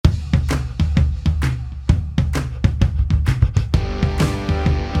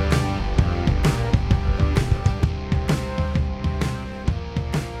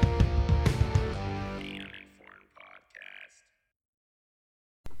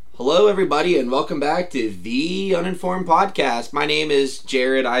Hello, everybody, and welcome back to the Uninformed Podcast. My name is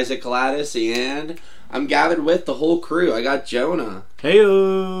Jared Isaac Gladys, and I'm gathered with the whole crew. I got Jonah.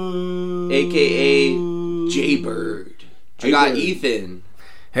 Heyo, a.k.a. Jaybird. I got Ethan.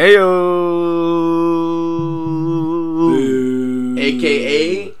 Heyo,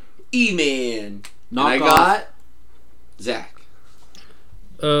 a.k.a. E-Man. And I got Zach.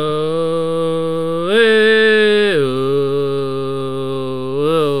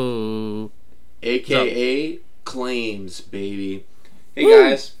 A.k.a. Claims, baby. Hey,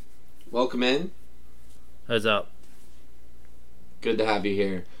 guys. Welcome in. What's up? Good to have you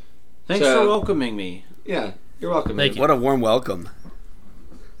here. Thanks for welcoming me. Yeah, you're welcome. Thank you. What a warm welcome.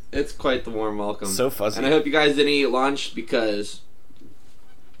 It's quite the warm welcome. So fuzzy. And I hope you guys didn't eat lunch because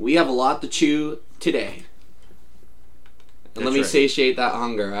we have a lot to chew today. And let me satiate that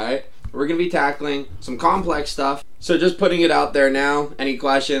hunger, alright? We're going to be tackling some complex stuff. So just putting it out there now. Any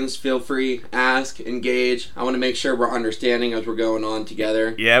questions, feel free, ask, engage. I want to make sure we're understanding as we're going on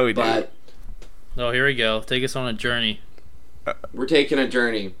together. Yeah, we do. But Oh, here we go. Take us on a journey. we're taking a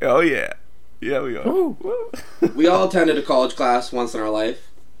journey. Oh, yeah. Yeah, we are. Woo. We all attended a college class once in our life.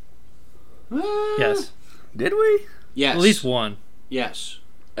 Yes. Did we? Yes. At least one. Yes.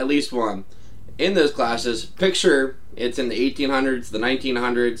 At least one. In those classes, picture it's in the 1800s, the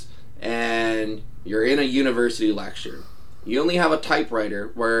 1900s, and you're in a university lecture. You only have a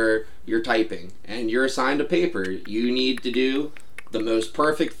typewriter where you're typing, and you're assigned a paper. You need to do the most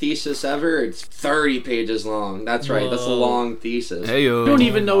perfect thesis ever. It's 30 pages long. That's right. That's a Whoa. long thesis. Heyo. I don't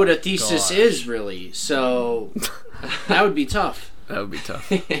even know what a thesis gosh. is, really. So that would be tough. That would be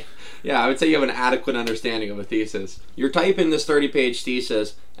tough. Yeah, I would say you have an adequate understanding of a thesis. You're typing this 30-page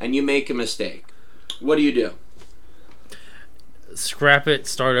thesis, and you make a mistake. What do? Scrap it,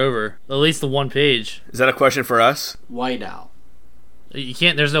 start over. At least the one page. Is that a question for us? Whiteout. You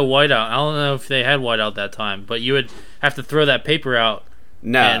can't, there's no whiteout. I don't know if they had whiteout that time, but you would have to throw that paper out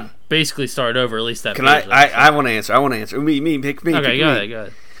No. and basically start over, at least that Can page. I want to answer. Me. Pick me. Okay, pick go me.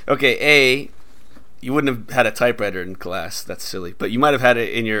 ahead. Okay, A, you wouldn't have had a typewriter in class. That's silly. But you might have had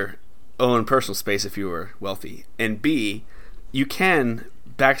it in your own personal space if you were wealthy. And B, you can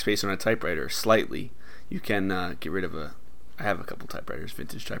backspace on a typewriter slightly. You can get rid of I have a couple typewriters,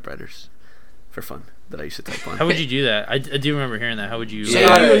 vintage typewriters, for fun that I used to type on. How would you do that? I do remember hearing that. How would you... So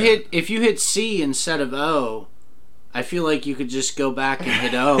Yeah. if you hit C instead of O, I feel like you could just go back and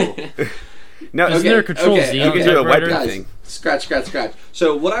hit O. No, Isn't there a control Z on You can do a white typewriter? thing. Scratch.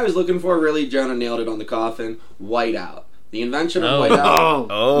 So what I was looking for, really, Jonah nailed it on the coffin. Whiteout. The invention of Oh. whiteout.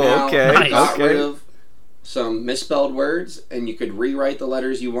 Oh, Now, okay. Nice. Got rid Okay. of some misspelled words, and you could rewrite the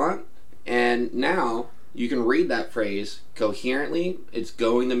letters you want. And now you can read that phrase coherently. It's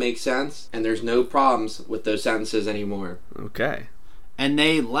going to make sense, and there's no problems with those sentences anymore. Okay. And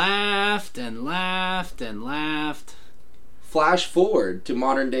they laughed and laughed and laughed. Flash forward to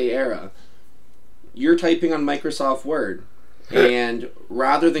modern day era. You're typing on Microsoft Word, and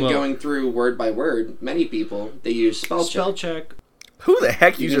rather than Well- going through word by word, many people, they use spell check. check. Who the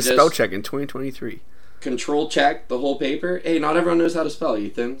heck You uses can spell just- check in 2023? Control check the whole paper. Hey, not everyone knows how to spell,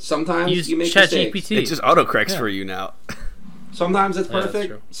 Ethan. Sometimes Use you make mistakes. ChatGPT. It just autocorrects Yeah. for you now. Sometimes it's Yeah, that's perfect.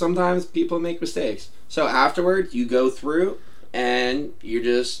 true. Sometimes people make mistakes. So afterwards, you go through and you're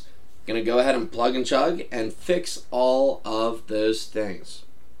just going to go ahead and plug and chug and fix all of those things.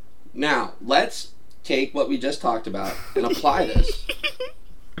 Now, let's take what we just talked about and apply this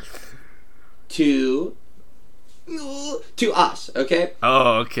to us, okay?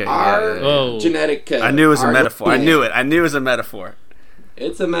 Oh, okay. Our Yeah. Oh. genetic code. I knew it was a our metaphor. I DNA. knew it. I knew it was a metaphor.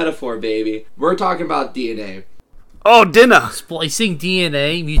 It's a metaphor, baby. We're talking about DNA. Oh, dinner. Splicing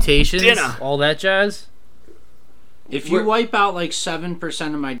DNA, mutations, Dinner. all that jazz. If you wipe out like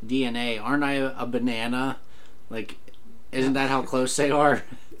 7% of my DNA, aren't I a banana? Like, isn't that how close they are?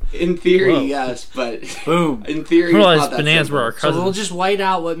 In theory, Whoa. yes, but Boom. in theory, I it's realized not that bananas simple. were our So cousins. we'll just white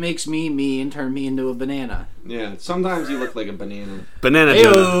out what makes me me and turn me into a banana. Yeah, sometimes you look like a banana. Banana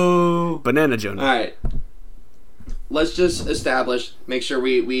Jonah. Heyo. Banana Jonah. Alright. Let's just make sure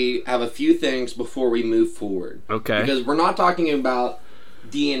we have a few things before we move forward. Okay. Because we're not talking about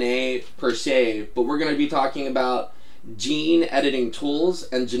DNA per se, but we're going to be talking about gene editing tools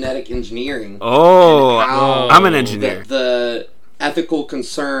and genetic engineering. Oh, and how I'm an engineer. the ethical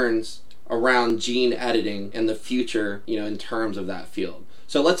concerns around gene editing and the future, in terms of that field.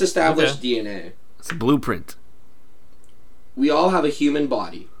 So let's establish Okay. DNA. It's a blueprint. We all have a human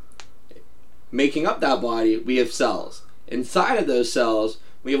body. Making up that body, we have cells. Inside of those cells,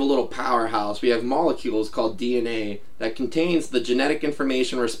 we have a little powerhouse. We have molecules called DNA that contains the genetic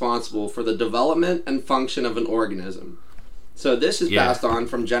information responsible for the development and function of an organism. So this is passed on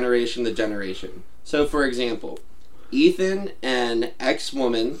from generation to generation. So for example, Ethan and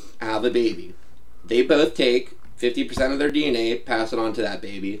ex-woman have a baby. They both take 50% of their DNA, pass it on to that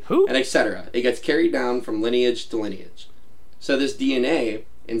baby, and etc. It gets carried down from lineage to lineage. So this DNA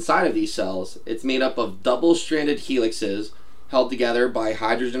inside of these cells, it's made up of double-stranded helixes held together by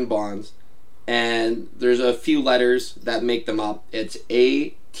hydrogen bonds, and there's a few letters that make them up. It's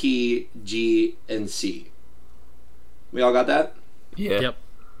A, T, G, and C. We all got that? Yeah. Yep.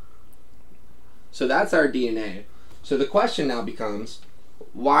 So that's our DNA. So the question now becomes,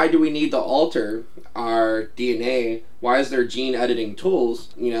 why do we need to alter our DNA? Why is there gene editing tools?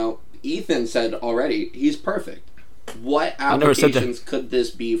 You know, Ethan said already, he's perfect. What applications could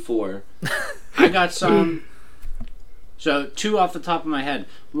this be for? I got some. So 2 off the top of my head.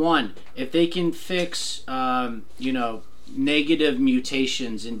 1, if they can fix, negative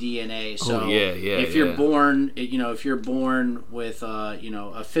mutations in DNA. So if you're born, if you're born with,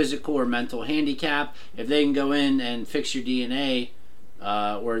 a physical or mental handicap, if they can go in and fix your DNA,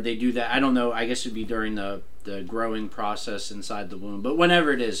 or they do that, I don't know, I guess it'd be during the growing process inside the womb, but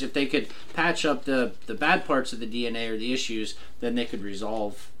whenever it is, if they could patch up the bad parts of the DNA or the issues, then they could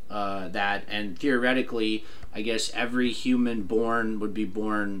resolve that, and theoretically, I guess every human born would be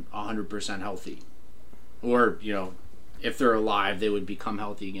born 100% healthy, or if they're alive, they would become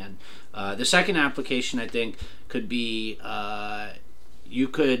healthy again. The second application, I think, could be you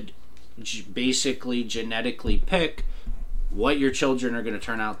could basically genetically pick what your children are going to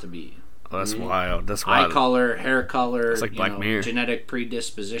turn out to be. Oh, that's wild. That's wild. Eye color, hair color, it's like Black Mirror. Genetic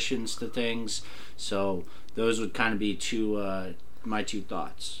predispositions to things. So those would kind of be my 2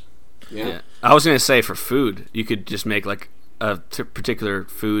 thoughts. Yeah. I was going to say for food, you could just make like a particular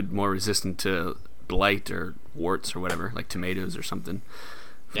food more resistant to blight or warts or whatever, like tomatoes or something.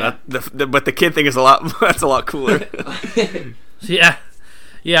 Yeah. But the kid thing is that's a lot cooler.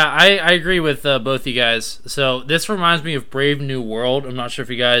 Yeah, I agree with both you guys. So this reminds me of Brave New World. I'm not sure if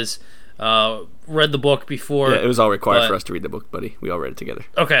you guys read the book before. Yeah, it was all required for us to read the book, buddy. We all read it together.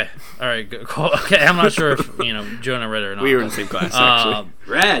 Okay, all right, good. Cool. Okay, I'm not sure if Jonah read it or not. We were in the same class, actually.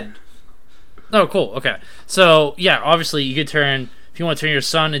 Read. Oh, cool. Okay, so yeah, obviously you could turn, if you want to turn your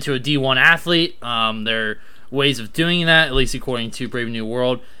son into a D1 athlete. There are ways of doing that, at least according to Brave New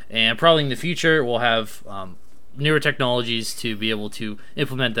World, and probably in the future we'll have newer technologies to be able to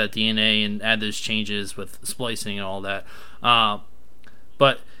implement that DNA and add those changes with splicing and all that.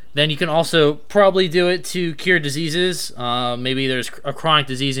 But then you can also probably do it to cure diseases. Maybe there's a chronic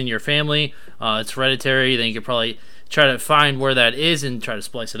disease in your family. It's hereditary. Then you could probably try to find where that is and try to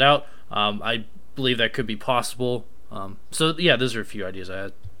splice it out. I believe that could be possible. So, yeah, those are a few ideas I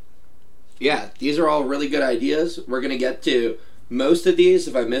had. Yeah, these are all really good ideas. We're going to get to most of these.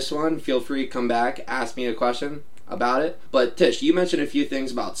 If I miss one, feel free to come back, ask me a question about it. But Tish, you mentioned a few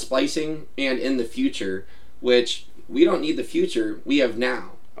things about splicing and in the future, which we don't need the future, we have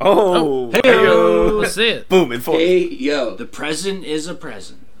now. Hey-yo. Let's see it. Boom, and forth. Hey-yo. The present is a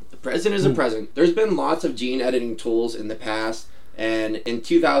present. The present is a present. There's been lots of gene editing tools in the past, and in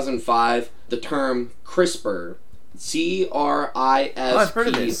 2005, the term CRISPR, CRISPR,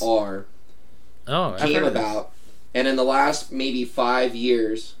 came about. And in the last maybe 5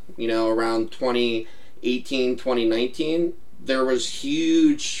 years, around 2018, 2019, there was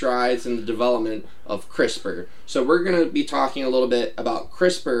huge strides in the development of CRISPR. So we're going to be talking a little bit about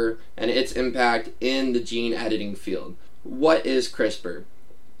CRISPR and its impact in the gene editing field. What is CRISPR?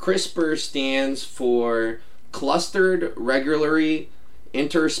 CRISPR stands for Clustered Regularly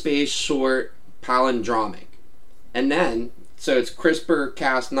Interspace Short Palindromic. And then, so it's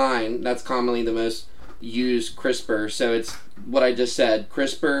CRISPR-Cas9, that's commonly the most used CRISPR. So it's what I just said,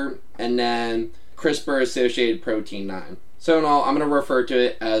 CRISPR, and then CRISPR-associated protein 9. So in all, I'm going to refer to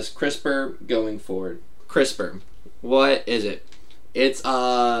it as CRISPR going forward. CRISPR, what is it? It's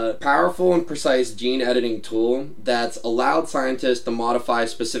a powerful and precise gene editing tool that's allowed scientists to modify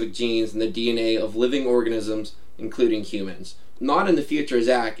specific genes in the DNA of living organisms, including humans. Not in the future,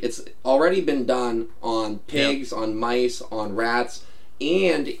 Zach. It's already been done on pigs, on mice, on rats,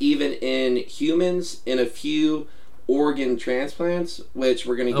 and even in humans in a few organ transplants, which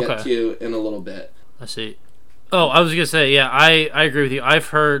we're going to get to in a little bit. I see. Oh, I was going to say, yeah, I agree with you. I've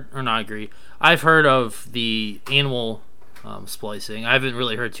heard of the animal splicing. I haven't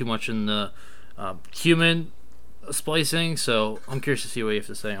really heard too much in the human splicing, so I'm curious to see what you have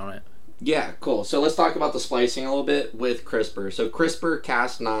to say on it. Yeah, cool. So let's talk about the splicing a little bit with CRISPR. So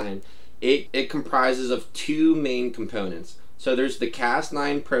CRISPR-Cas9, it comprises of two main components. So there's the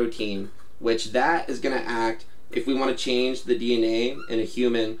Cas9 protein, which that is going to act if we want to change the DNA in a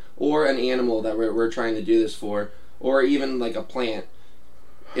human or an animal that we're trying to do this for, or even like a plant,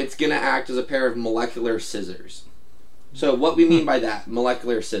 it's going to act as a pair of molecular scissors. So what we mean by that,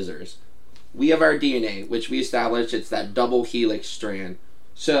 molecular scissors, we have our DNA, which we established it's that double helix strand.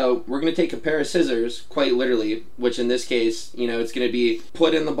 So we're going to take a pair of scissors, quite literally, which in this case, it's going to be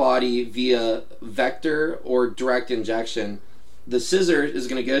put in the body via vector or direct injection. The scissor is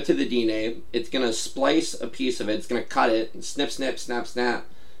going to go to the DNA. It's going to splice a piece of it. It's going to cut it, and snip, snip, snap, snap.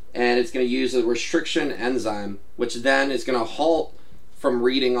 And it's going to use a restriction enzyme, which then is going to halt from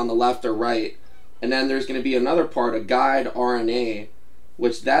reading on the left or right. And then there's going to be another part, a guide RNA,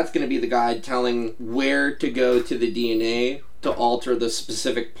 which that's going to be the guide telling where to go to the DNA to alter the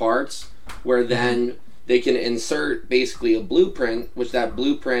specific parts, where then they can insert basically a blueprint, which that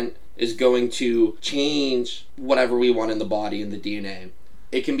blueprint is going to change whatever we want in the body in the DNA.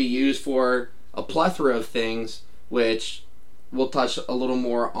 It can be used for a plethora of things, which we'll touch a little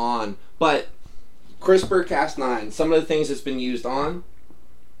more on. But CRISPR-Cas9, some of the things it's been used on,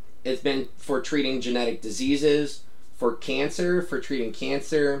 it's been for treating genetic diseases, for cancer, for treating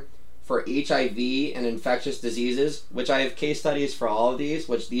cancer, for HIV and infectious diseases, which I have case studies for all of these,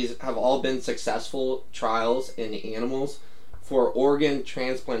 which these have all been successful trials in animals, for organ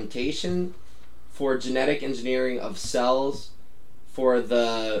transplantation, for genetic engineering of cells, for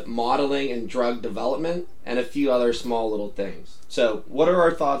the modeling and drug development, and a few other small little things. So, what are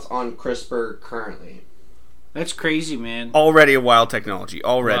our thoughts on CRISPR currently? That's crazy, man. Already a wild technology.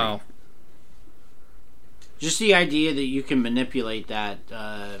 Already. Wow. Just the idea that you can manipulate that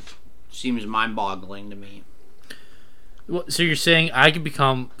seems mind-boggling to me. So you're saying I could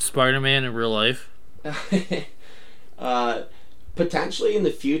become Spider-Man in real life? Potentially in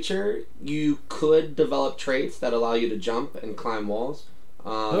the future, you could develop traits that allow you to jump and climb walls.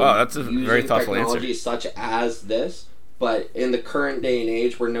 Wow, that's a very thoughtful answer. Technology such as this, but in the current day and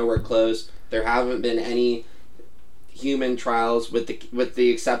age, we're nowhere close. There haven't been any human trials, with the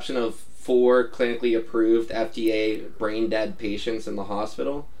exception of 4 clinically approved FDA brain-dead patients in the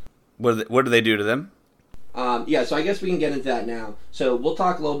hospital. What do they do to them? So I guess we can get into that now. So we'll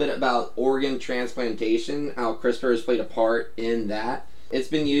talk a little bit about organ transplantation, how CRISPR has played a part in that. It's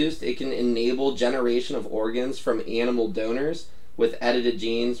been used. It can enable generation of organs from animal donors with edited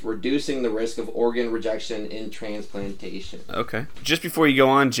genes, reducing the risk of organ rejection in transplantation. Okay. Just before you go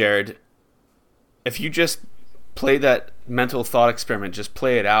on, Jared, if you just play that mental thought experiment, just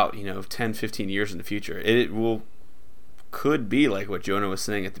play it out, 10, 15 years in the future, it could be like what Jonah was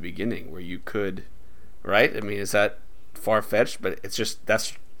saying at the beginning, where you could, right? I mean, is that far-fetched? But it's just,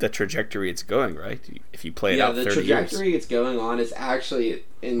 that's the trajectory it's going, right? If you play it out 30 years. Yeah, the trajectory it's going on is actually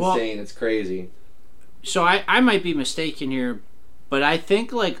insane. Well, it's crazy. So I might be mistaken here, but I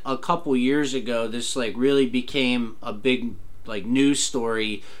think like a couple years ago, this like really became a big like news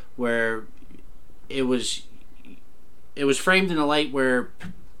story where it was framed in a light where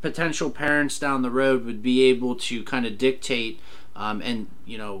potential parents down the road would be able to kind of dictate and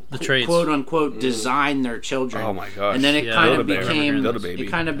the traits, quote unquote, design their children. Oh my gosh! And then it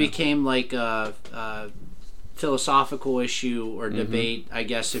kind of became like a philosophical issue or debate, I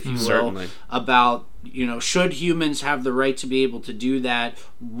guess, if you will, certainly, about should humans have the right to be able to do that?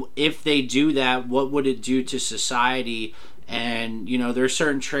 If they do that, what would it do to society? And there are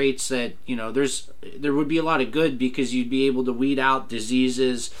certain traits that there would be a lot of good, because you'd be able to weed out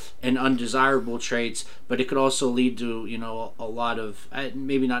diseases and undesirable traits, but it could also lead to a lot of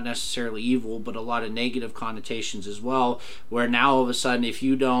maybe not necessarily evil, but a lot of negative connotations as well, where now all of a sudden if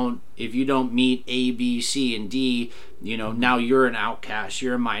you don't meet A, B, C, and D, now you're an outcast,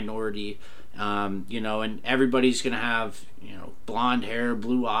 you're a minority. And everybody's gonna have blonde hair,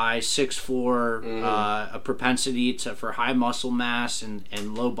 blue eyes, 6'4", a propensity for high muscle mass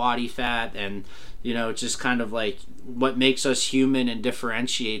and low body fat, and it's just kind of like what makes us human and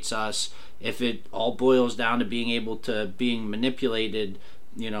differentiates us. If it all boils down to being manipulated,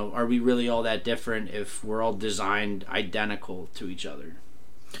 are we really all that different if we're all designed identical to each other?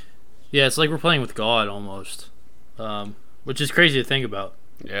 Yeah, it's like we're playing with God almost, which is crazy to think about.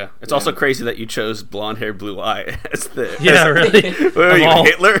 Yeah, it's also crazy that you chose blonde hair, blue eye as the. Yeah, really. Where are you,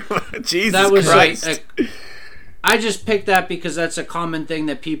 Hitler? Jesus that was Christ! I just picked that because that's a common thing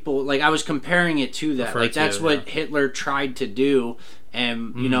that people like. I was comparing it to that. Like that's what Hitler tried to do,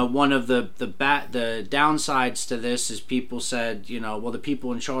 and one of the downsides to this is people said, well, the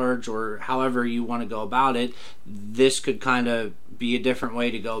people in charge, or however you want to go about it, this could kind of be a different way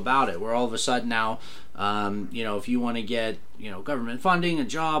to go about it. Where all of a sudden now. If you want to get, government funding, a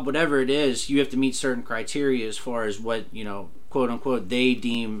job, whatever it is, you have to meet certain criteria as far as what, quote unquote, they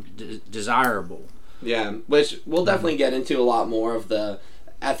deem desirable. Yeah, which we'll definitely get into a lot more of the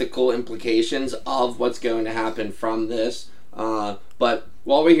ethical implications of what's going to happen from this. But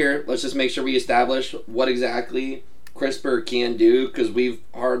while we're here, let's just make sure we establish what exactly CRISPR can do, because we've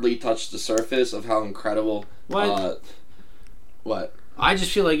hardly touched the surface of how incredible. What? I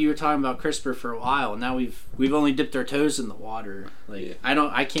just feel like you were talking about CRISPR for a while, and now we've only dipped our toes in the water. Like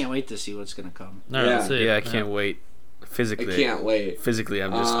I can't wait to see what's gonna come. I can't wait. Physically, I can't wait. Physically,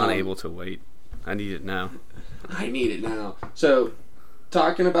 I'm just unable to wait. I need it now. I need it now. So,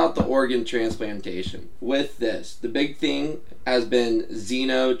 talking about the organ transplantation. With this, the big thing has been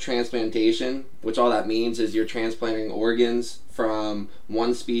xenotransplantation, which all that means is you're transplanting organs from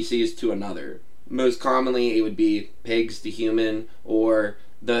one species to another. Most commonly, it would be pigs to human, or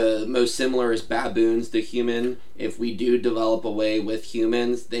the most similar is baboons to human. If we do develop a way with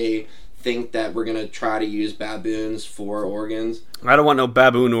humans, they think that we're going to try to use baboons for organs. I don't want no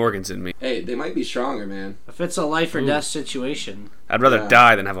baboon organs in me. Hey, they might be stronger, man. If it's a life or death situation. I'd rather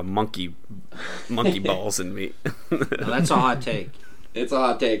die than have a monkey balls in me. Well, that's a hot take. It's a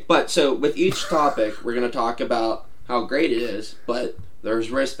hot take. But so with each topic, we're going to talk about how great it is, but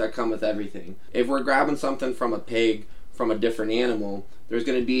there's risks that come with everything. If we're grabbing something from a pig, from a different animal, there's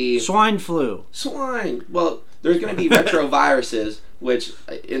going to be... Swine flu. Swine. Well, there's going to be retroviruses, which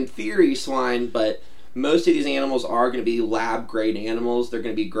in theory swine, but most of these animals are going to be lab-grade animals. They're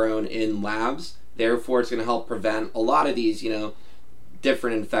going to be grown in labs. Therefore, it's going to help prevent a lot of these,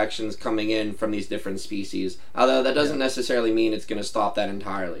 different infections coming in from these different species. Although that doesn't necessarily mean it's going to stop that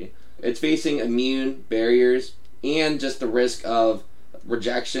entirely. It's facing immune barriers and just the risk of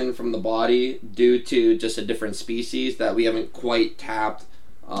rejection from the body due to just a different species that we haven't quite tapped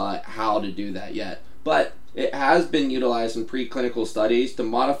how to do that yet. But it has been utilized in preclinical studies to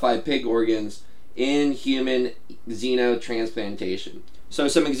modify pig organs in human xenotransplantation. So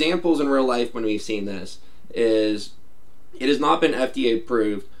some examples in real life when we've seen this is it has not been FDA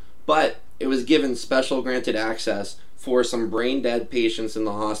approved, but it was given special granted access for some brain dead patients in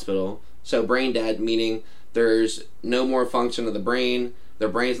the hospital. So brain dead meaning there's no more function of the brain, their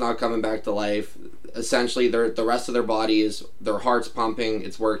brain's not coming back to life. Essentially, the rest of their body is, their heart's pumping,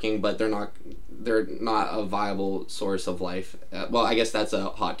 it's working, but they're not a viable source of life. Well, I guess that's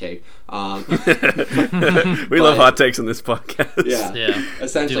a hot take. We love hot takes on this podcast. Yeah.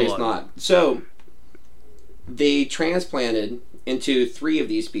 Essentially, it's not. So, they transplanted into 3 of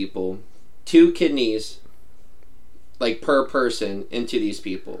these people 2 kidneys, like per person, into these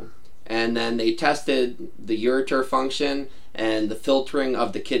people. And then they tested the ureter function and the filtering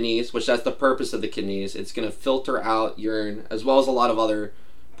of the kidneys, which that's the purpose of the kidneys. It's going to filter out urine as well as a lot of other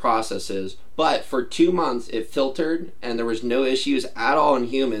processes. But for 2 months it filtered and there was no issues at all in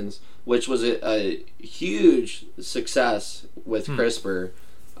humans, which was a huge success with CRISPR.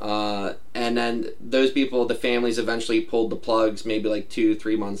 And then those people, the families eventually pulled the plugs maybe like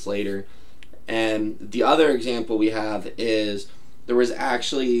 2-3 months later. And the other example we have is there was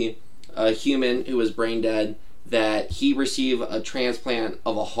actually a human who was brain dead that he received a transplant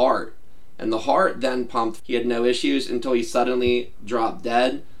of a heart, and the heart then pumped. He had no issues until he suddenly dropped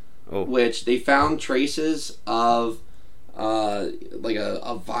dead, which they found traces of like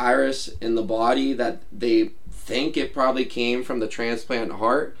a virus in the body that they think it probably came from the transplant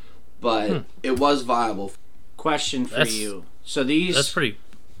heart, but it was viable. Question for you. So that's pretty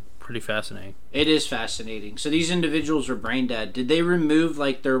fascinating. It is fascinating. So these individuals were brain dead. Did they remove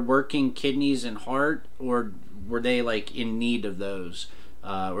like their working kidneys and heart, or were they like in need of those?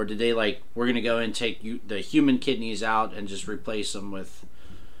 Or did they like, we're going to go and take the human kidneys out and just replace them with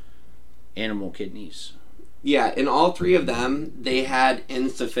animal kidneys? Yeah, in all 3 of them, they had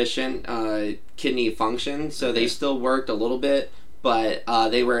insufficient kidney function, so they still worked a little bit, but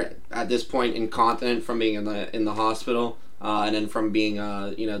they were at this point incontinent from being in the hospital. And then from being,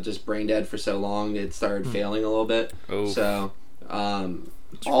 just brain dead for so long, it started failing a little bit. So,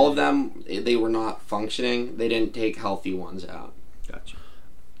 all of them, they were not functioning. They didn't take healthy ones out. Gotcha.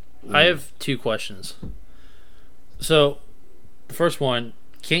 I have 2 questions. So, the first one,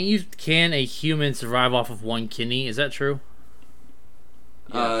 can a human survive off of 1 kidney? Is that true?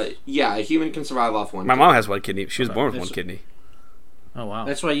 Yeah, a human can survive off 1 My kidney. mong has 1 kidney. She was born with 1 kidney. Oh, wow.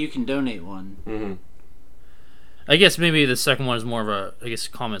 That's why you can donate one. Mm-hmm. I guess maybe the second one is more of a,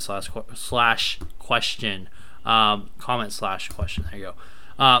 comment slash question. Comment slash question. There you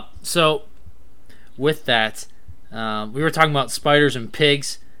go. So, with that, we were talking about spiders and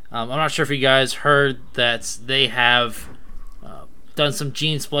pigs. I'm not sure if you guys heard that they have done some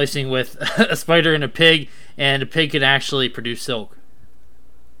gene splicing with a spider and a pig can actually produce silk.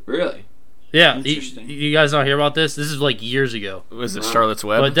 Really? Yeah. Interesting. You guys not hear about this? This is like years ago. Was it Charlotte's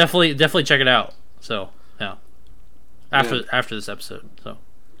Web? But definitely check it out. So, yeah. After this episode. So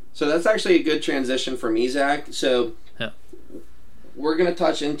So that's actually a good transition for me, Zach. So yeah. We're going to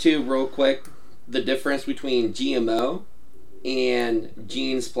touch into real quick the difference between GMO and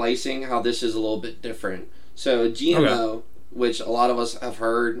gene splicing, how this is a little bit different. So GMO, which a lot of us have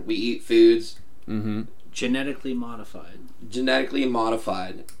heard, we eat foods. Mm-hmm. Genetically modified. Genetically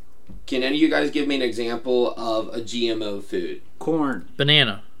modified. Can any of you guys give me an example of a GMO food? Corn.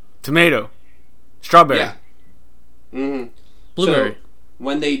 Banana. Tomato. Strawberry. Yeah. Mm-hmm. Blueberry. So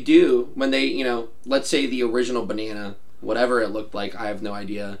when they, let's say the original banana, whatever it looked like, I have no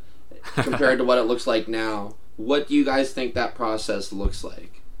idea, compared to what it looks like now, what do you guys think that process looks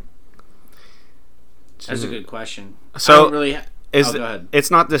like? That's a good question. So, I don't really go ahead.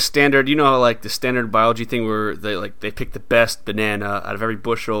 It's not the standard, like the standard biology thing where they pick the best banana out of every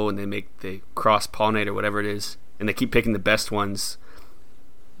bushel and they cross-pollinate or whatever it is, and they keep picking the best ones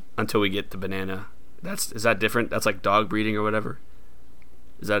until we get the banana. Is that different? That's like dog breeding or whatever?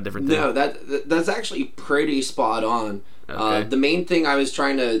 Is that a different thing? No, that's actually pretty spot on. Okay. The main thing I was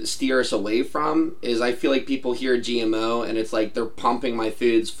trying to steer us away from is I feel like people hear GMO and it's like they're pumping my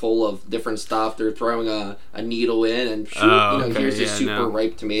foods full of different stuff. They're throwing a needle in and here's this super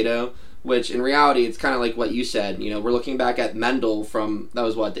ripe tomato. Which in reality, it's kind of like what you said. We're looking back at Mendel from, that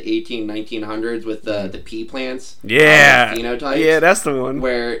was what, the 1900s with the pea plants? Yeah. Phenotypes. Yeah, that's the one.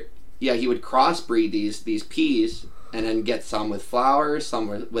 Where, he would crossbreed these peas and then get some with flowers, some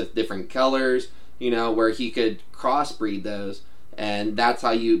with different colors, where he could crossbreed those, and that's how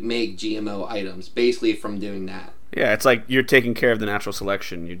you make GMO items, basically from doing that. Yeah, it's like you're taking care of the natural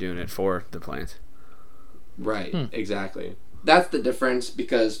selection. You're doing it for the plant. Right, exactly. That's the difference,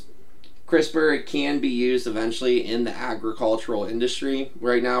 because CRISPR can be used eventually in the agricultural industry.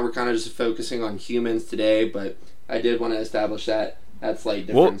 Right now, we're kind of just focusing on humans today, but I did want to establish that slight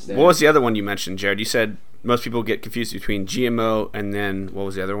difference there. What was the other one you mentioned, Jared? You said most people get confused between GMO and then what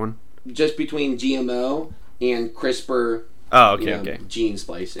was the other one? Just between GMO and CRISPR. Oh, okay. Gene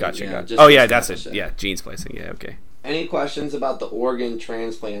splicing. Gotcha. That's it. Yeah, gene splicing. Yeah, okay. Any questions about the organ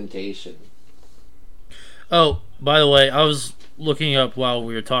transplantation? Oh, by the way, I was looking up while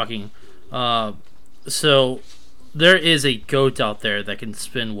we were talking. So there is a goat out there that can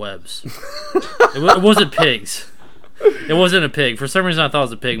spin webs. It wasn't pigs. It wasn't a pig. For some reason, I thought it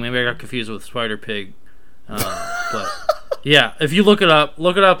was a pig. Maybe I got confused with spider pig. But yeah, if you look it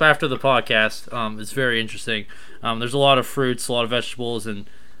up after the podcast. It's very interesting. There's a lot of fruits, a lot of vegetables, and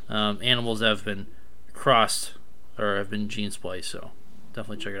animals that have been crossed or have been gene spliced. So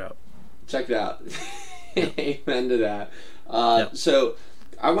definitely check it out. Check it out. Amen to that. So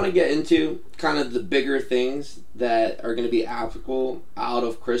I want to get into kind of the bigger things that are going to be applicable out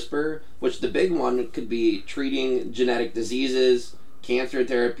of CRISPR, which the big one could be treating genetic diseases, cancer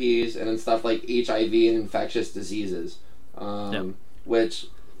therapies, and then stuff like HIV and infectious diseases. Which,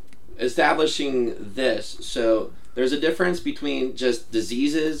 establishing this, so there's a difference between just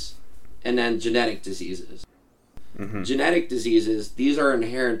diseases and then genetic diseases. Mm-hmm. Genetic diseases, these are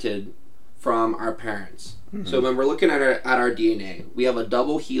inherited from our parents. Mm-hmm. So when we're looking at our DNA, we have a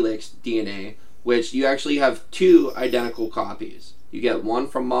double helix DNA, which you actually have two identical copies. You get one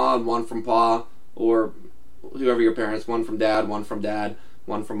from mom, one from pa, or whoever your parents, one from dad, one from dad,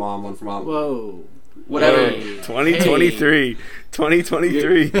 one from mom, one from mom. Whoa. Whatever. 2023.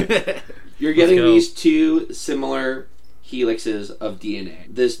 2023. You're getting these two similar helixes of DNA.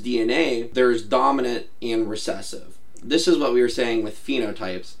 This DNA, there's dominant and recessive. This is what we were saying with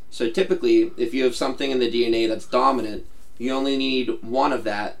phenotypes. So typically, if you have something in the DNA that's dominant, you only need one of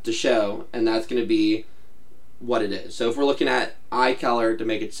that to show, and that's going to be what it is. So if we're looking at eye color, to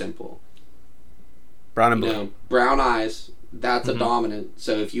make it simple, brown and blue. Brown eyes, that's a dominant.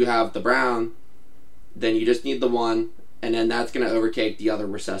 So if you have the brown, then you just need the one, and then that's going to overtake the other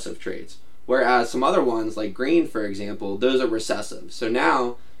recessive traits. Whereas some other ones, like green, for example, those are recessive. So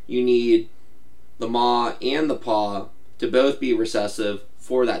now you need the ma and the pa to both be recessive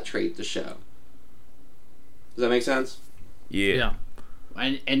for that trait to show. Does that make sense? Yeah.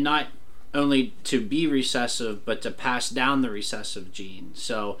 And not only to be recessive, but to pass down the recessive gene.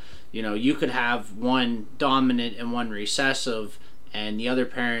 So, you could have one dominant and one recessive, and the other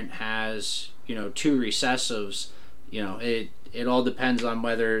parent has, two recessives. It all depends on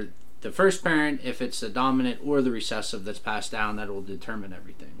whether the first parent, if it's the dominant or the recessive that's passed down, that will determine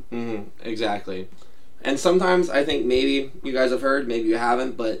everything. Exactly. And sometimes I think maybe you guys have heard, maybe you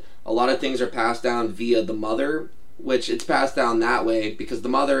haven't, but a lot of things are passed down via the mother, which it's passed down that way because the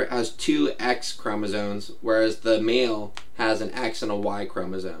mother has two X chromosomes, whereas the male has an X and a Y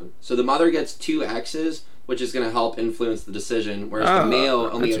chromosome. So the mother gets two X's, which is going to help influence the decision, whereas the male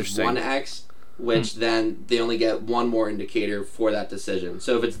only has one X which then they only get one more indicator for that decision.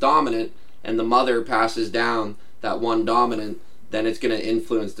 So if it's dominant and the mother passes down that one dominant, then it's going to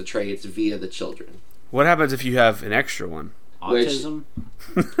influence the traits via the children. What happens if you have an extra one? Autism?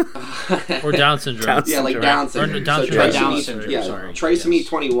 Or Down syndrome. Yeah, like Down syndrome. Down syndrome. Trisomy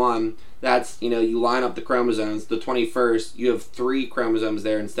 21, that's, you line up the chromosomes. The 21st, you have 3 chromosomes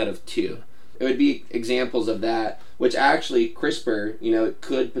there instead of 2. It would be examples of that, which actually CRISPR, it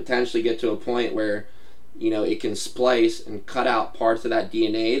could potentially get to a point where, it can splice and cut out parts of that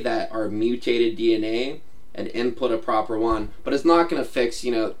DNA that are mutated DNA and input a proper one. But it's not going to fix,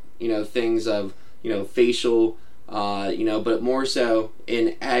 things of, facial, but more so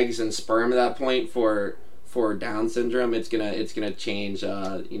in eggs and sperm at that point for Down syndrome, it's gonna change,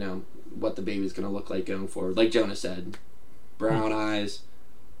 what the baby's gonna look like going forward. Like Jonah said, brown eyes,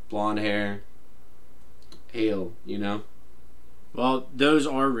 blonde hair, pale, Well, those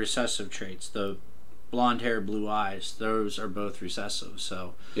are recessive traits. The blonde hair, blue eyes, those are both recessive.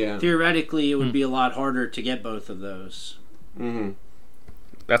 So theoretically, it would be a lot harder to get both of those. Mm-hmm.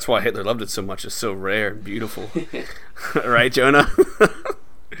 That's why Hitler loved it so much. It's so rare and beautiful. Right, Jonah?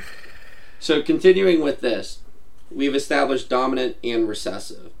 So continuing with this, we've established dominant and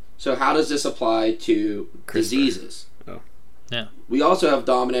recessive. So how does this apply to CRISPR diseases? Oh. Yeah. We also have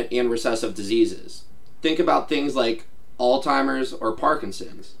dominant and recessive diseases. Think about things like Alzheimer's or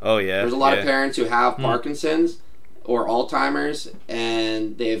Parkinson's. Oh, yeah. There's a lot of parents who have Parkinson's or Alzheimer's,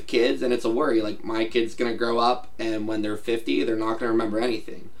 and they have kids, and it's a worry. Like, my kid's going to grow up, and when they're 50, they're not going to remember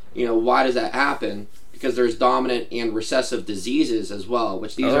anything. Why does that happen? Because there's dominant and recessive diseases as well,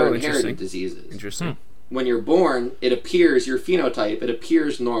 which these are inherited diseases. Interesting. When you're born, it appears, your phenotype, it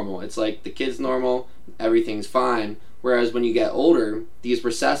appears normal. It's like the kid's normal, everything's fine. Whereas when you get older, these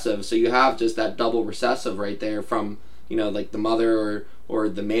recessive, so you have just that double recessive right there from, like the mother or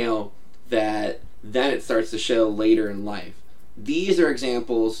the male, that then it starts to show later in life. These are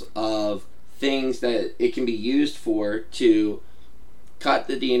examples of things that it can be used for to cut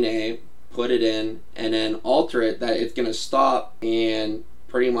the DNA, put it in, and then alter it that it's going to stop and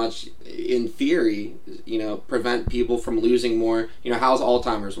pretty much, in theory, prevent people from losing more. How's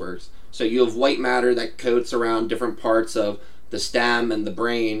Alzheimer's works. So you have white matter that coats around different parts of the stem and the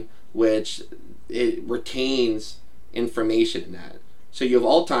brain, which it retains information in that. So you have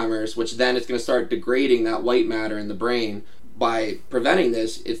Alzheimer's, which then is going to start degrading that white matter in the brain. By preventing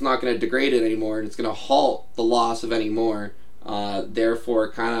this, it's not going to degrade it anymore, and it's going to halt the loss of any more.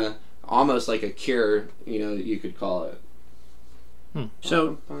 Therefore, kind of almost like a cure, you could call it.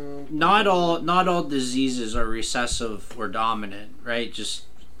 So, not all diseases are recessive or dominant, right? Just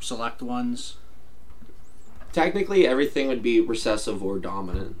select ones. Technically, everything would be recessive or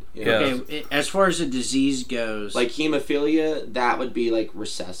dominant. Okay, as far as a disease goes, like hemophilia, that would be like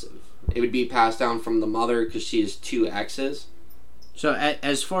recessive. It would be passed down from the mother because she has 2 X's. So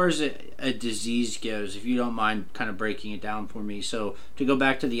as far as a disease goes, if you don't mind kind of breaking it down for me. So to go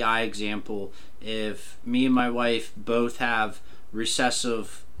back to the eye example, if me and my wife both have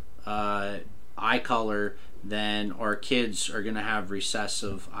recessive eye color, then our kids are going to have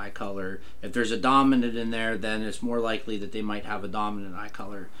recessive eye color. If there's a dominant in there, then it's more likely that they might have a dominant eye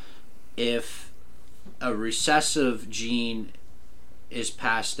color. If a recessive gene is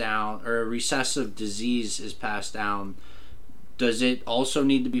passed down, or a recessive disease is passed down, does it also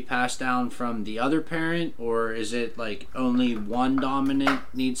need to be passed down from the other parent, or is it like only one dominant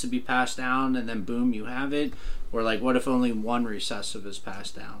needs to be passed down and then boom, you have it? Or like, what if only one recessive is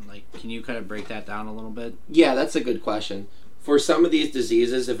passed down? Like, can you kind of break that down a little bit? Yeah, that's a good question. For some of these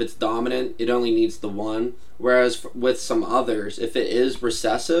diseases, if it's dominant, it only needs the one. Whereas with some others, if it is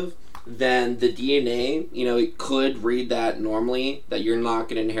recessive, then the DNA, it could read that normally, that you're not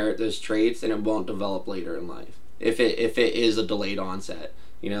going to inherit those traits, and it won't develop later in life. If it is a delayed onset.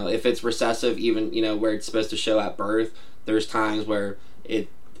 If it's recessive, even, where it's supposed to show at birth, there's times where it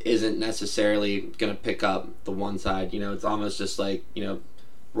isn't necessarily going to pick up the one side. It's almost just like,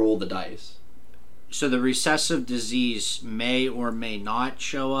 roll the dice. So the recessive disease may or may not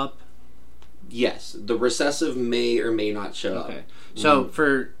show up? Yes, the recessive may or may not show up. Okay. So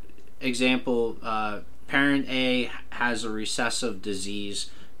for example, parent A has a recessive disease,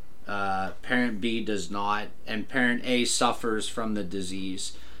 parent B does not, and parent A suffers from the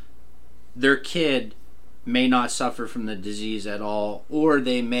disease. Their kid may not suffer from the disease at all, or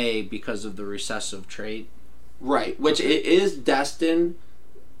they may because of the recessive trait. Right, which it is destined,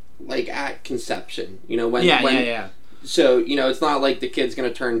 like at conception. When yeah. So it's not like the kid's going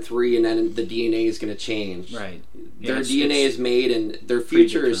to turn 3 and then the DNA is going to change. Right. Their DNA is made and their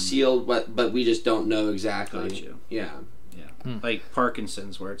future is sealed, but we just don't know exactly. Got you. Yeah. Like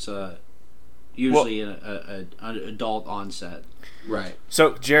Parkinson's, where it's usually an adult onset. Right.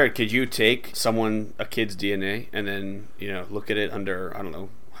 So, Jared, could you take a kid's DNA, and then, look at it under, I don't know,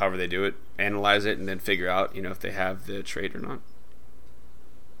 however they do it, analyze it, and then figure out, if they have the trait or not?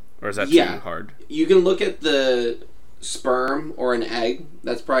 Or is that too hard? You can look at the sperm or an egg.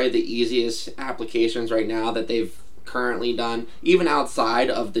 That's probably the easiest applications right now that they've currently done. Even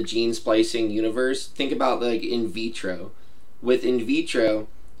outside of the gene splicing universe, think about like in vitro. With in vitro,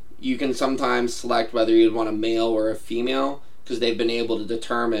 you can sometimes select whether you'd want a male or a female, because they've been able to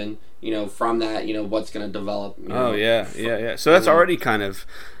determine, from that, what's going to develop. Yeah. So that's already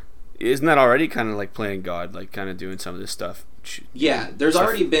isn't that already kind of like playing God, like kind of doing some of this stuff? Yeah, there's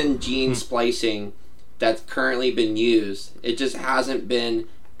already been gene splicing that's currently been used. It just hasn't been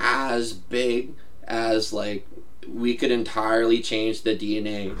as big as, like, we could entirely change the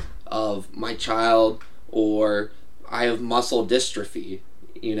DNA of my child, or I have muscle dystrophy,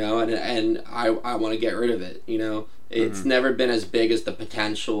 and I want to get rid of it, It's never been as big as the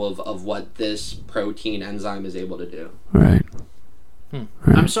potential of what this protein enzyme is able to do. Right.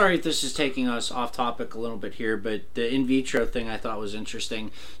 I'm sorry if this is taking us off topic a little bit here, but the in vitro thing I thought was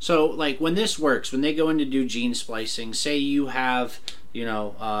interesting. So, like, when this works, when they go in to do gene splicing, say you have,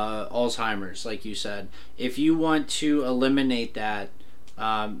 Alzheimer's, like you said, if you want to eliminate that,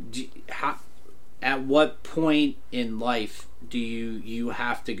 at what point in life do you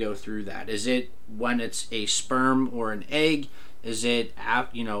have to go through that? Is it when it's a sperm or an egg? Is it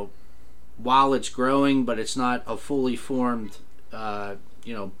while it's growing but it's not a fully formed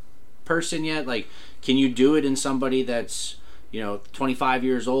person yet? Like, can you do it in somebody that's 25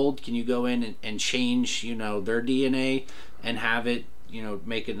 years old? Can you go in and change their DNA and have it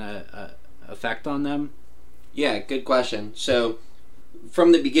make an effect on them? Yeah, good question. So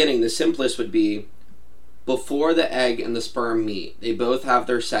from the beginning, the simplest would be before the egg and the sperm meet, they both have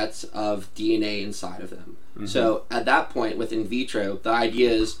their sets of DNA inside of them. So at that point with in vitro, the idea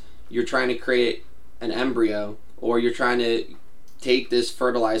is you're trying to create an embryo, or you're trying to take this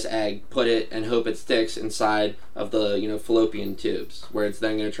fertilized egg, put it, and hope it sticks inside of the fallopian tubes, where it's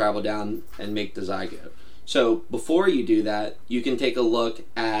then going to travel down and make the zygote. So before you do that, you can take a look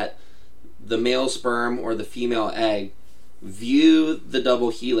at the male sperm or the female egg, view the double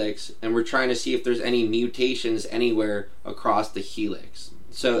helix, and we're trying to see if there's any mutations anywhere across the helix.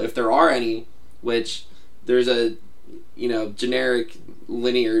 So if there are any, which there's a generic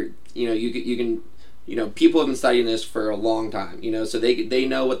linear, you can people have been studying this for a long time, so they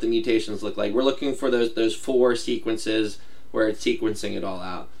know what the mutations look like. We're looking for those 4 sequences where it's sequencing it all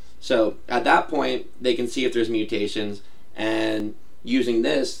out. So at that point, they can see if there's mutations, and using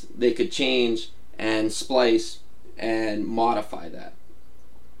this, they could change and splice and modify that.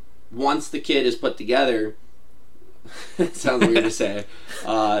 Once the kid is put together, it sounds weird to say.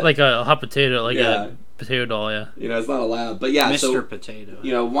 Like a hot potato, a potato doll, yeah. It's not allowed, but yeah. Mr. Potato.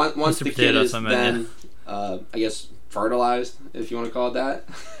 Once Mr. the kid is then, I guess, fertilized, if you want to call it that.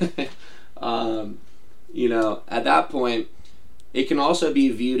 At that point, it can also be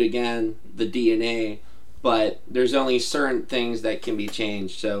viewed again, the DNA, but there's only certain things that can be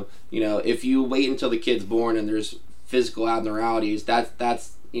changed. So, if you wait until the kid's born and there's physical abnormalities, that's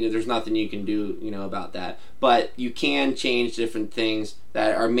there's nothing you can do, about that. But you can change different things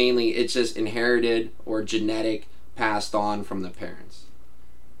that are mainly, it's just inherited or genetic, passed on from the parents.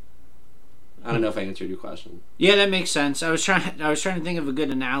 I don't know if I answered your question. Yeah, that makes sense. I was trying to think of a good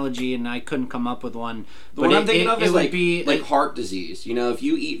analogy, and I couldn't come up with one. But what I'm thinking of is like heart disease.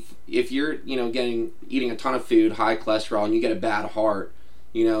 If you're eating a ton of food, high cholesterol, and you get a bad heart,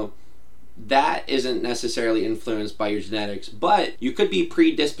 that isn't necessarily influenced by your genetics, but you could be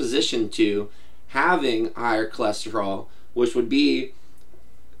predispositioned to having higher cholesterol, which would be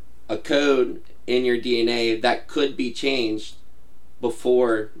a code in your DNA that could be changed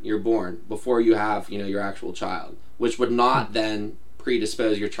before you're born, before you have, your actual child, which would not then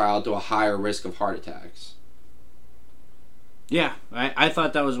predispose your child to a higher risk of heart attacks. Yeah, I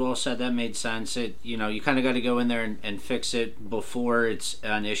thought that was well said. That made sense. You kind of got to go in there and fix it before it's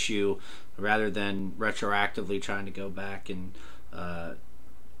an issue, rather than retroactively trying to go back and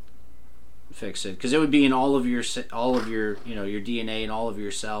fix it, because it would be in all of your your DNA and all of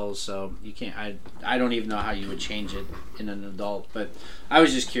your cells. So you can't. I don't even know how you would change it in an adult. But I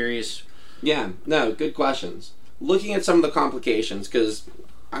was just curious. Yeah. No. Good questions. Looking at some of the complications, because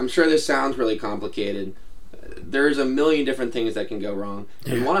I'm sure this sounds really complicated. There's a million different things that can go wrong,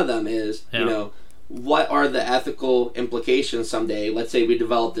 and one of them is what are the ethical implications someday? Let's say we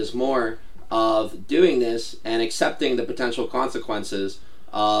develop this more of doing this and accepting the potential consequences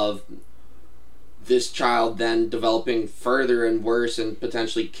of this child then developing further and worse and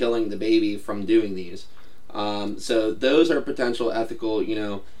potentially killing the baby from doing these. So those are potential ethical,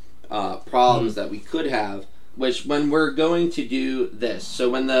 problems that we could have, which when we're going to do this, so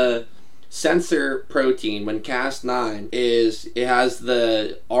when the sensor protein, when Cas9 it has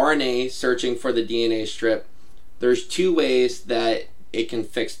the RNA searching for the DNA strip, there's two ways that it can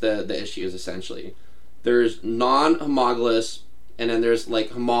fix the issues, essentially. There's non-homologous, and then there's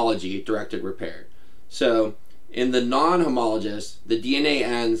like homology directed repair. So in the non-homologous, the DNA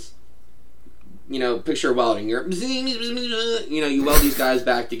ends, picture welding. You weld these guys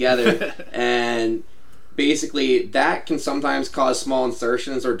back together, and basically that can sometimes cause small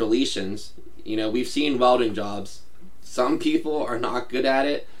insertions or deletions. We've seen welding jobs. Some people are not good at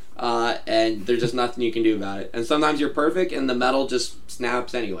it, and there's just nothing you can do about it. And sometimes you're perfect and the metal just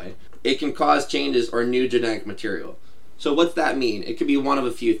snaps anyway. It can cause changes or new genetic material. So what's that mean? It could be one of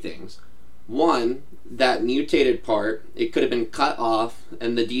a few things. One, that mutated part, it could have been cut off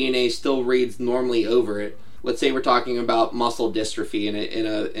and the DNA still reads normally over it. Let's say we're talking about muscle dystrophy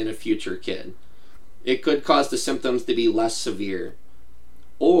in a future kid. It could cause the symptoms to be less severe.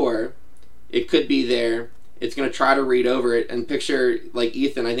 Or it could be there, it's going to try to read over it, and picture, like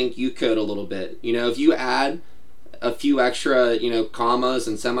Ethan, I think you could a little bit. If you add a few extra, commas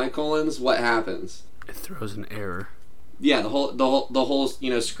and semicolons, what happens? It throws an error. Yeah, the whole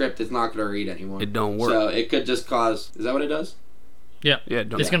script is not going to read anymore. It don't work. So it could just cause, is that what it does? Yeah. The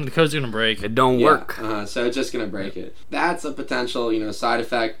code's going to break. It don't work. So it's just going to break it. That's a potential, side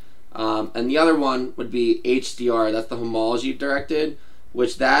effect. And the other one would be HDR, that's the homology directed,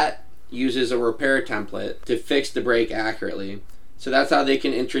 which that uses a repair template to fix the break accurately. So that's how they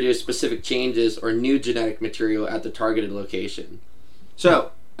can introduce specific changes or new genetic material at the targeted location.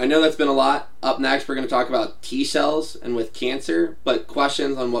 So, I know that's been a lot. Up next, we're going to talk about T cells and with cancer, but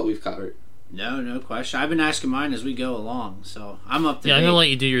questions on what we've covered? No question. I've been asking mine as we go along, so I'm up to date. I'm going to let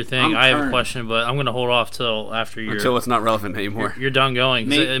you do your thing. I have a question, but I'm going to hold off till it's not relevant anymore. You're done going,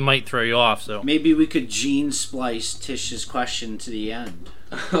 because it might throw you off. So maybe we could gene splice Tish's question to the end.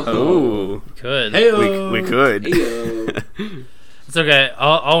 Oh, we could. Hey-o. We could. It's okay.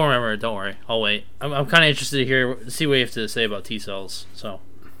 I'll remember it. Don't worry. I'll wait. I'm kind of interested to see what you have to say about T cells. So,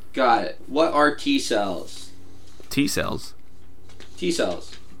 got it. What are T cells? T cells. T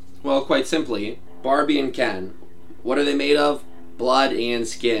cells. Well, quite simply, Barbie and Ken. What are they made of? Blood and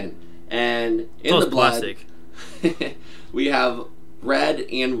skin. And in the blood, plastic. We have red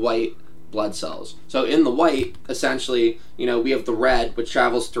and white blood cells. So in the white, essentially, we have the red, which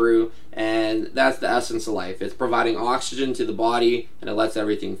travels through, and that's the essence of life. It's providing oxygen to the body, and it lets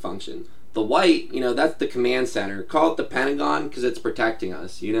everything function. The white, that's the command center. Call it the Pentagon because it's protecting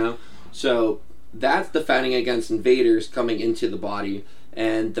us, So that's defending against invaders coming into the body.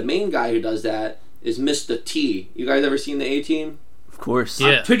 And the main guy who does that is Mr. T. You guys ever seen the A-Team? Of course.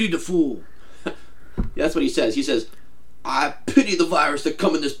 Yeah. I pity the fool. That's what he says. He says, I pity the virus that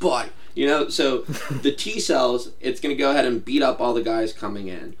come in this body. So the T cells, it's going to go ahead and beat up all the guys coming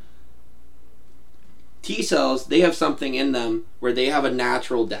in. T cells, they have something in them where they have a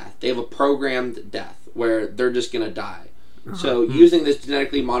natural death. They have a programmed death where they're just going to die. So using this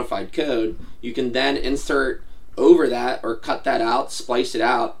genetically modified code, you can then insert over that or cut that out, splice it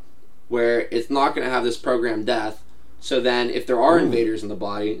out, where it's not going to have this programmed death. So then if there are invaders in the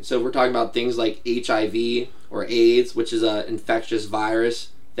body, so if we're talking about things like HIV or AIDS, which is an infectious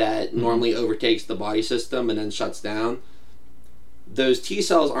virus that normally overtakes the body system and then shuts down, those T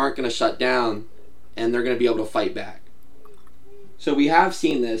cells aren't going to shut down and they're going to be able to fight back. So we have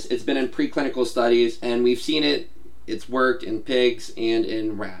seen this. It's been in preclinical studies and we've seen it. It's worked in pigs and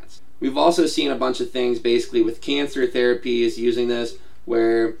in rats. We've also seen a bunch of things basically with cancer therapies using this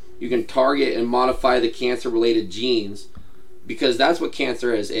where you can target and modify the cancer-related genes because that's what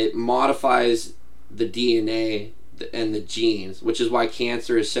cancer is. It modifies the DNA and the genes, which is why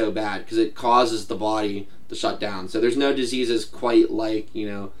cancer is so bad because it causes the body to shut down. So there's no diseases quite like,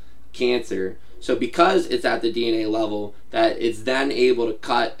 cancer. So because it's at the DNA level, that it's then able to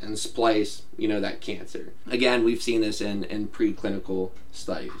cut and splice, that cancer. Again, we've seen this in preclinical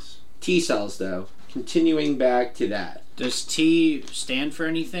studies. T cells, though, continuing back to that. Does T stand for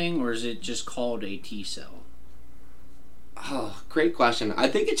anything, or is it just called a T cell? Oh, great question. I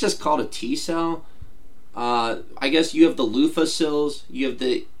think it's just called a T cell. I guess you have the leukophils, you have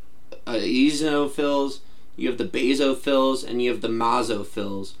the eosinophils, you have the basophils, and you have the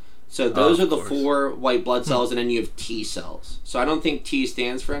mesophils. So those are the four white blood cells, and then you have T cells. So I don't think T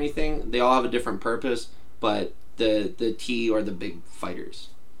stands for anything. They all have a different purpose, but the T are the big fighters.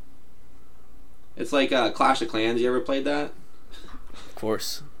 It's like Clash of Clans. You ever played that? Of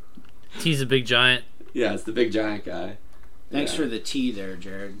course. T's a big giant. Yeah, it's the big giant guy. Thanks for the tea there,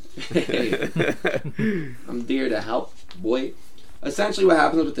 Jared. I'm there to help, boy. Essentially what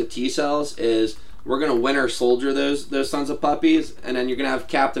happens with the T cells is we're going to winter soldier those sons of puppies, and then you're going to have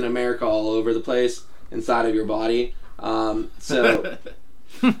Captain America all over the place inside of your body. So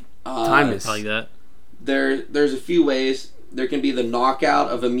Timeless. I like that. There's a few ways. There can be the knockout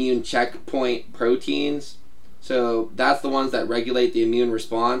of immune checkpoint proteins. So that's the ones that regulate the immune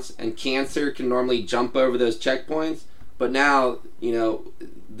response, and cancer can normally jump over those checkpoints. But now,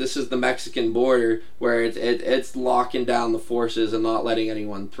 this is the Mexican border where it's locking down the forces and not letting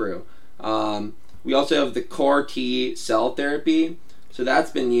anyone through. We also have the CAR T cell therapy. So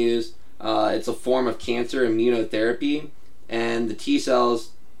that's been used. It's a form of cancer immunotherapy. And the T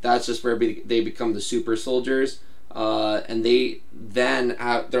cells, that's just where they become the super soldiers. And they're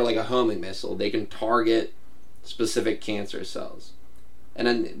like a homing missile. They can target specific cancer cells. And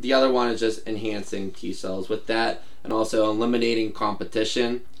then the other one is just enhancing T cells with that, and also eliminating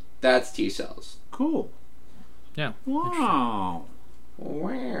competition. That's T cells. Cool. Yeah. Wow.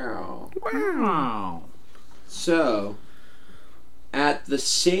 So, at the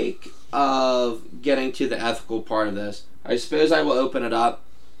sake of getting to the ethical part of this, I suppose I will open it up,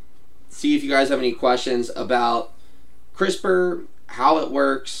 see if you guys have any questions about CRISPR, how it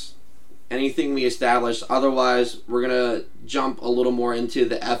works, anything we established. Otherwise, we're going to jump a little more into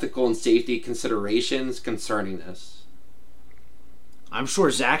the ethical and safety considerations concerning this. I'm sure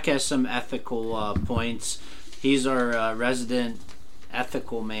Zach has some ethical points. He's our resident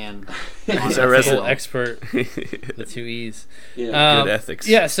ethical man. He's our resident expert. The two E's. Yeah, good ethics.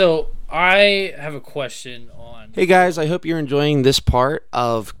 Yeah, so I have a question on... Hey guys, I hope you're enjoying this part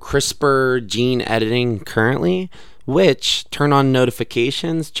of CRISPR gene editing currently. Which, turn on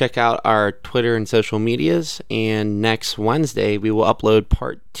notifications, check out our Twitter and social medias, and next Wednesday we will upload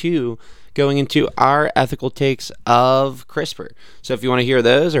part 2 going into our ethical takes of CRISPR. So if you want to hear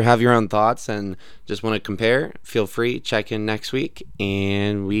those or have your own thoughts and just want to compare, feel free, check in next week,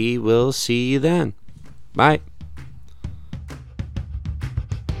 and we will see you then. Bye.